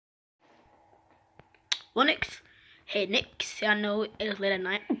Well, Nix. Hey, Nix. I know it is late at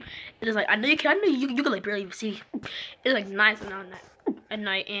night. It is like I know you can like barely even see. It's like 9 at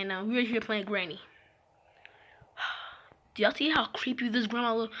night, and we're here playing Granny. Do y'all see how creepy this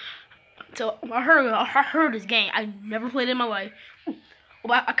grandma looks? So I heard this game. I never played it in my life.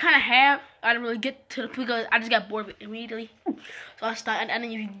 Well, I kind of have. I didn't really get to the because I just got bored of it immediately. So I stopped, and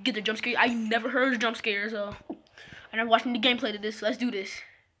then you get the jump scare. I never heard the jump scare, so I never watching the gameplay to this. So let's do this.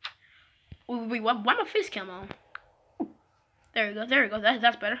 Wait, why my face cam on? There we go. There we go.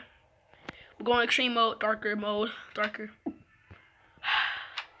 That's better. We're going extreme mode, darker mode, darker.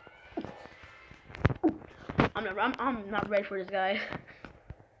 I'm not ready for this, guys.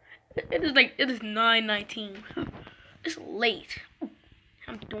 It is 9:19. It's late.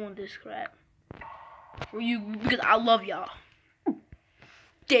 I'm doing this crap for you because I love y'all.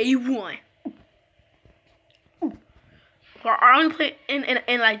 Day one. I only play in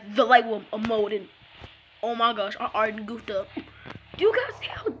like the light mode, and oh my gosh, I already goofed up. Do you guys see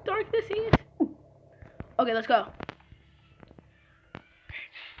how dark this is? Okay, let's go.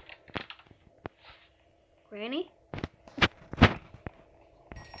 Granny? Oh,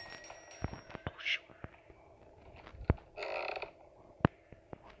 sure.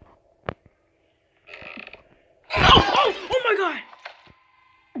 Oh my god!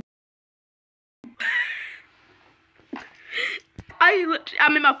 I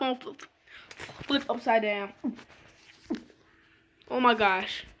made my phone flip upside down. Oh my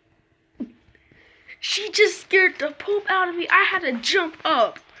gosh. She just scared the poop out of me. I had to jump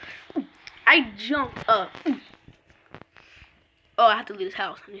up. I jumped up. Oh, I have to leave this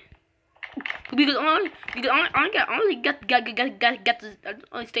house. Because I only got this. I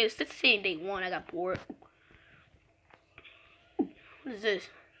only stayed in day one. I got bored. What is this?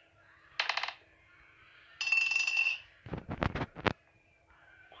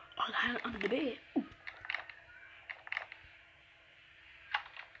 Oh, I had it under the bed.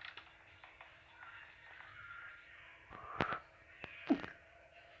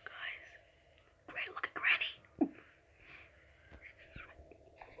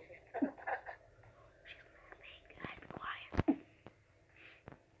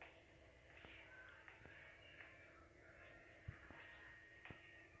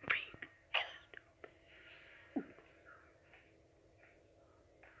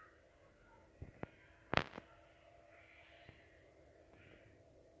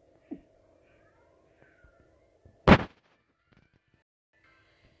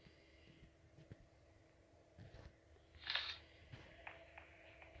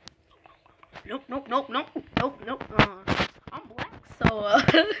 Nope. I'm black, so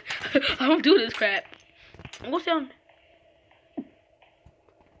I don't do this crap. I'm gonna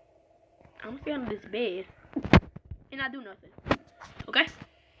stay on this bed and not do nothing. Okay?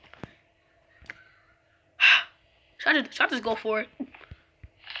 Should I just go for it?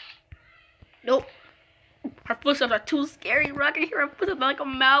 Nope. Her footsteps are too scary, bro. I can hear her footsteps like a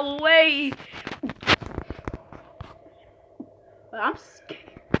mile away. But I'm scared.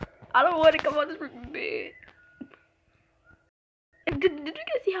 I don't want to come on this freaking bed. Did you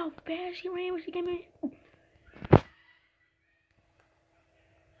guys see how bad she ran when she came in?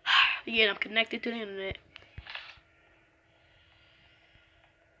 Yeah, I'm connected to the internet.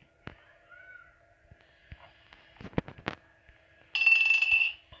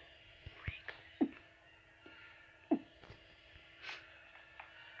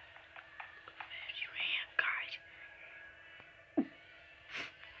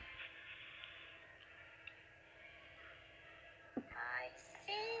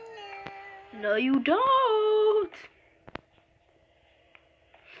 No, you don't.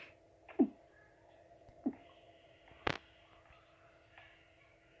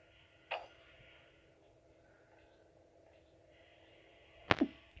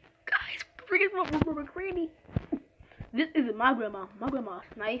 Guys, freaking Granny. This isn't my grandma. My grandma's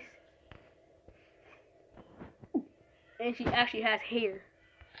nice. And she actually has hair.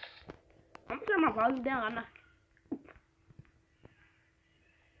 I'm gonna turn my volume down. I'm not.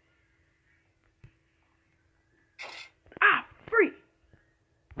 Free.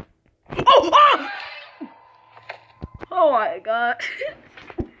 Oh my god.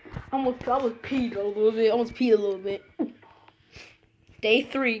 I almost peed a little bit. Day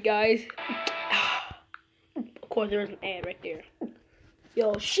 3, guys. Of course, there was an ad right there.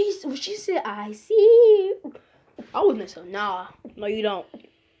 Yo, she said, I see you. I was missing. Nah, no, you don't.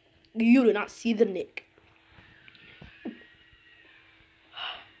 You do not see the Nick.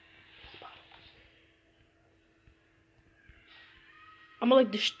 I'm gonna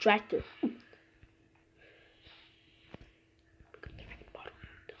like distract her.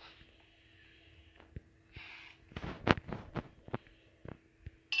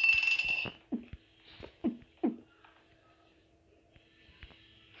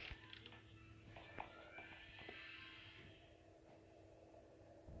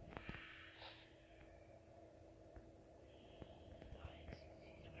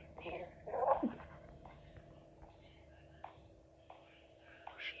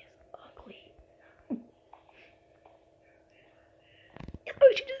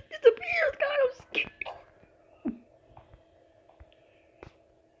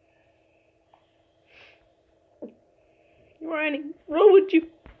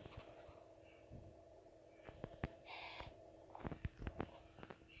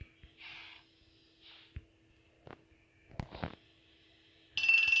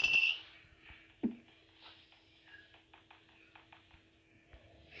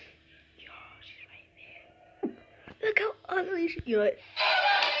 You know what?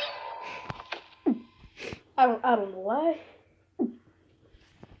 I don't know why.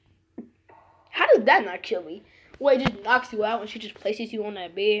 How does that not kill me? Well, it just knocks you out and she just places you on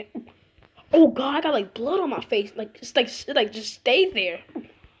that bed. Oh god, I got like blood on my face. Like just stay there.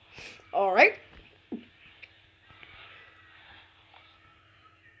 Alright.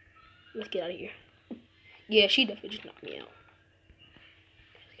 Let's get out of here. Yeah, she definitely just knocked me out.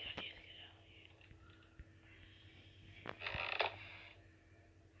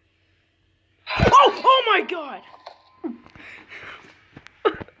 Oh my god!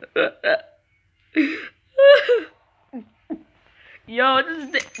 Yo,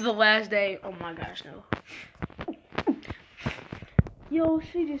 this is the last day. Oh my gosh, no. Yo,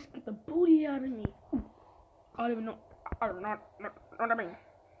 she just get the booty out of me. I don't even know. I don't know what I mean.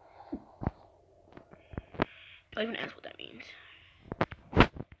 Don't even ask what that means.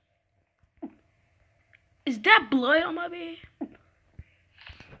 Is that blood on my bed?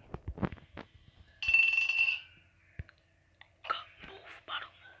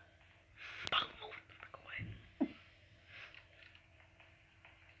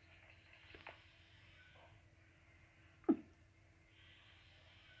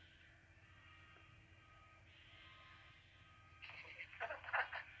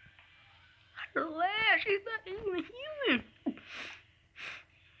 Relax, she's not even human.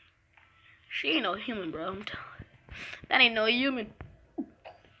 She ain't no human, bro. I'm telling you. That ain't no human.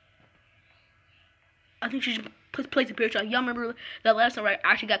 I think she just placed a bear trap. Y'all remember that last time where I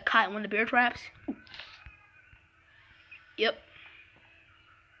actually got caught in one of the bear traps? Yep.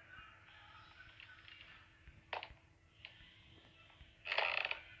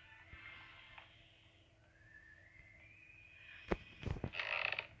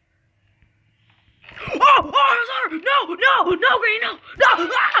 Oh, sorry. No, Granny, no.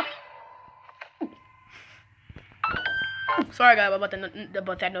 Ah! Sorry, guys, about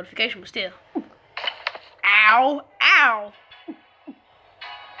that notification, but still. Ow.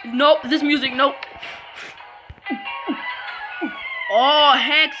 Nope, this music, nope. Oh,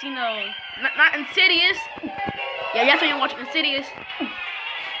 heck, you know. Not Insidious. Yeah, y'all you're watching Insidious.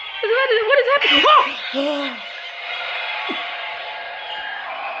 What is happening? Oh!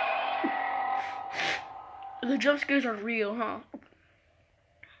 The jump scares are real, huh?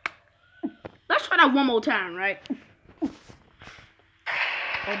 Let's try that one more time, right?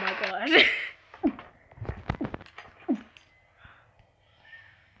 Oh my gosh.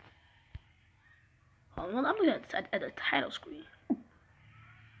 Hold on, I'm looking at the title screen.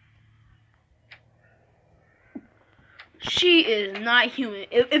 She is not human.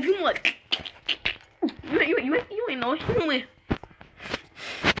 If you like, you ain't no human.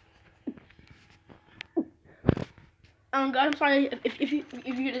 Guys, I'm sorry if you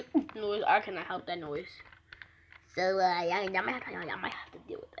get noise, I cannot help that noise. So y'all might have to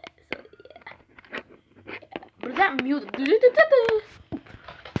deal with that. So yeah. But that music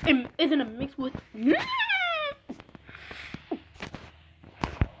isn't a mix with.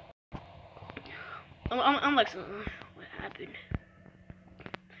 I'm like, what happened?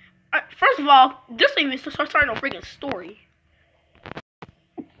 First of all, this ain't even starting no freaking story.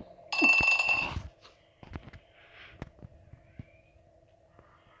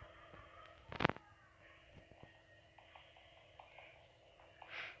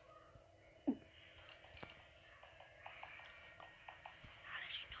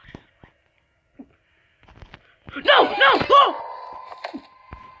 No! Oh!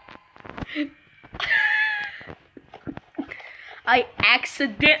 I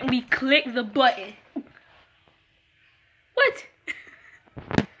accidentally clicked the button. What?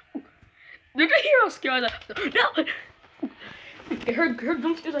 Did you hear how scared I was? No! Her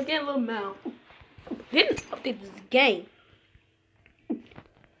jump scares are getting a little mad. They didn't update this game.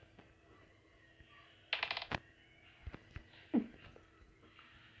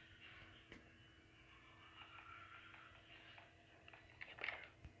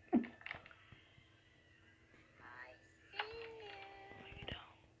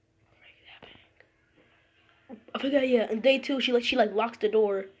 I forgot, yeah. In day 2, she locks the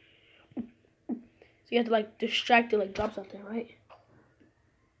door. So you have to like distract it, drop something, right?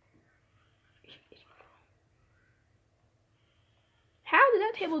 How did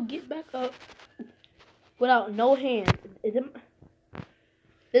that table get back up without no hand?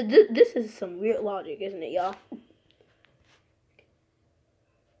 This is some weird logic, isn't it, y'all?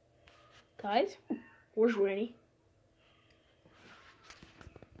 Guys, where's Granny?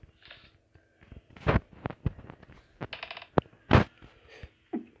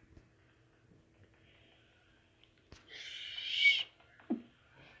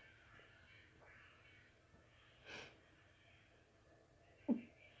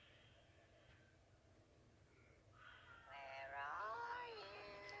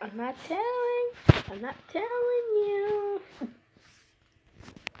 I'm not telling. I'm not telling you.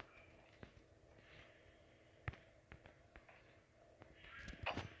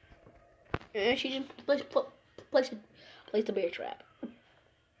 And she just placed a bear trap.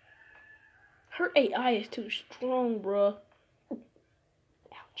 Her AI is too strong, bruh.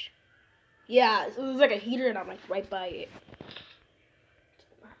 Ouch. Yeah, it was like a heater, and I'm like right by it.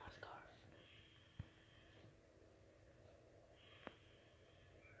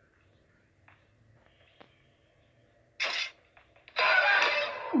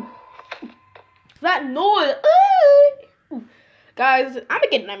 That noise! Guys, I'm gonna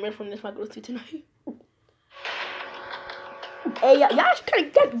get nightmares from this when I go to sleep tonight. Hey, y'all kind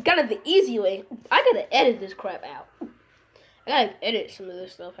of got it the easy way. I gotta edit this crap out. I gotta edit some of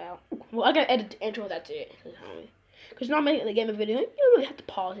this stuff out. Well, I gotta edit the intro, that's it. Because normally in the game of video, you don't really have to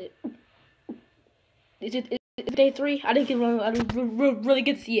pause it. Is it day 3? I didn't really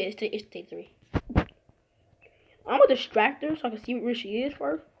get to see it. It's day 3. I'm gonna distract her so I can see where she is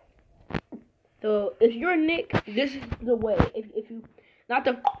first. So if you're Nick, this is the way. If you not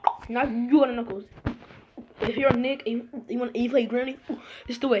you and Knuckles. If you're Nick and you play Granny,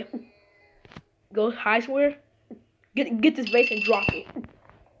 this is the way. Go high square, get this vase and drop it.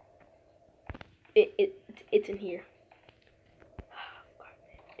 It's in here.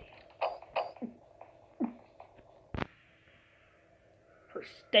 Her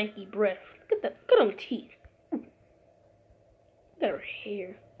stanky breath. Look at her teeth. Look at her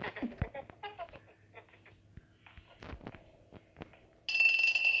hair.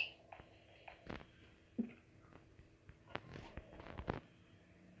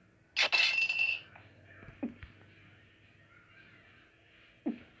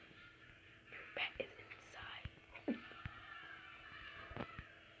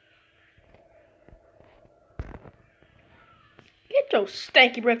 Get your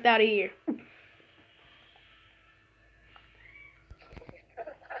stanky breath out of here.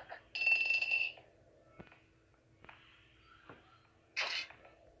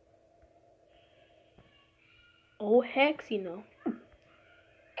 Oh, hex, you know.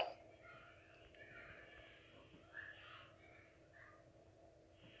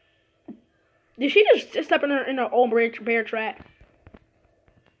 Did she just step in her own bear trap?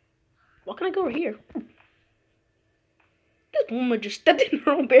 Why can I go over here? This woman just stepped in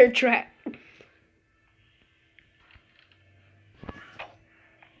her own bear trap. What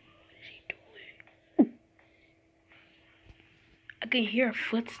is she doing? I can hear her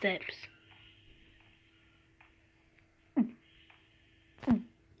footsteps.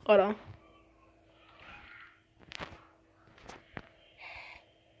 Hold on.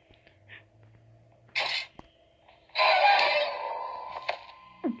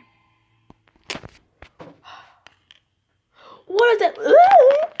 What is that?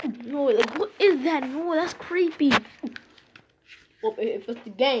 No, like, what is that? No, that's creepy. Well, if it's the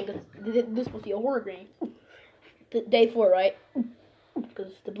game, because this must be a horror game. Day 4, right?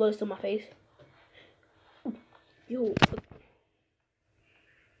 Because the blood is still on my face. Yo.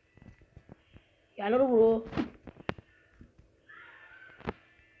 Yeah, I know the rule.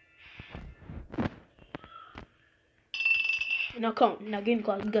 Now come, now get in the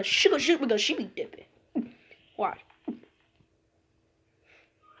closet. Because she be dipping. Watch.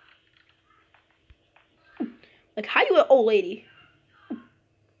 Like, how you an old lady?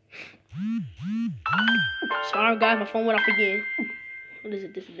 Sorry, guys, my phone went off again. What is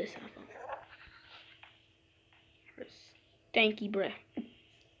it? This phone. Her stanky breath.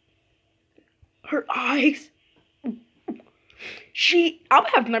 Her eyes. I'll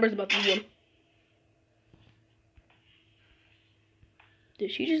have nightmares about this one.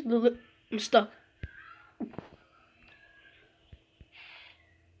 Did she just look? I'm stuck.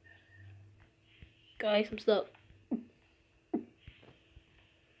 Guys, I'm stuck.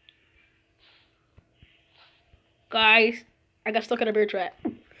 Guys, I got stuck in a bear trap.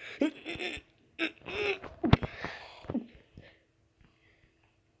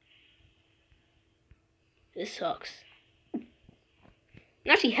 This sucks.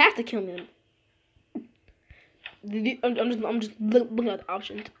 Now she has to kill me. I'm just looking at the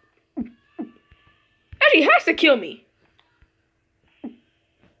options. Now she has to kill me.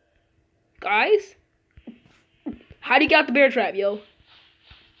 Guys, how do you get out the bear trap, yo?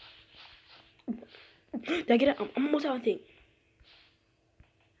 Did I get it? I'm almost out, I think.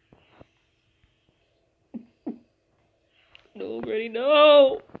 No, Granny,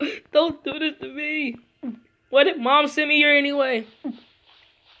 no. Don't do this to me. What if Mom sent me here anyway?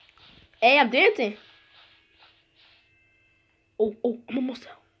 Hey, I'm dancing. Oh, I'm almost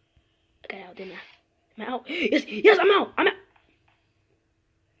out. I got out, didn't I? Am I out? Yes, I'm out. I'm out.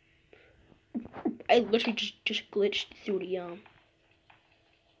 I literally just glitched through the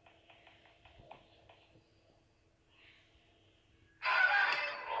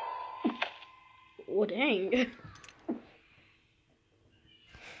Oh dang.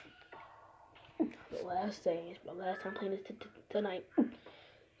 The last thing is my last time playing this tonight.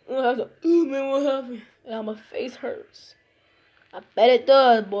 Oh man, what happened? Now my face hurts. I bet it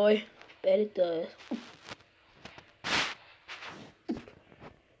does, boy. Bet it does. I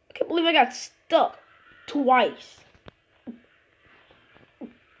can't believe I got stuck twice.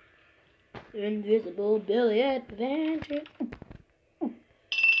 Invisible Billy Adventure.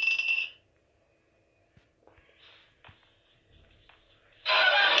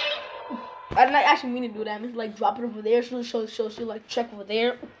 I didn't actually mean to do that. I meant to like drop it over there. She'll like check over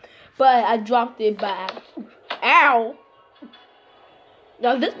there. But I dropped it by. Ow!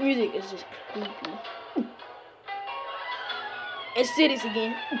 Now this music is just creepy. And cities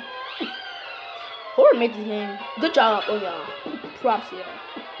again. Horror made this game. Good job, oh y'all. Props to y'all.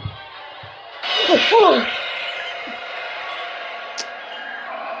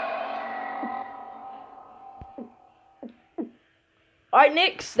 Alright,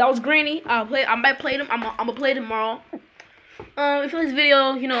 next, that was Granny. I might play them. I'm gonna play tomorrow. If you like this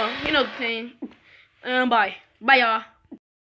video, you know the thing. Bye y'all.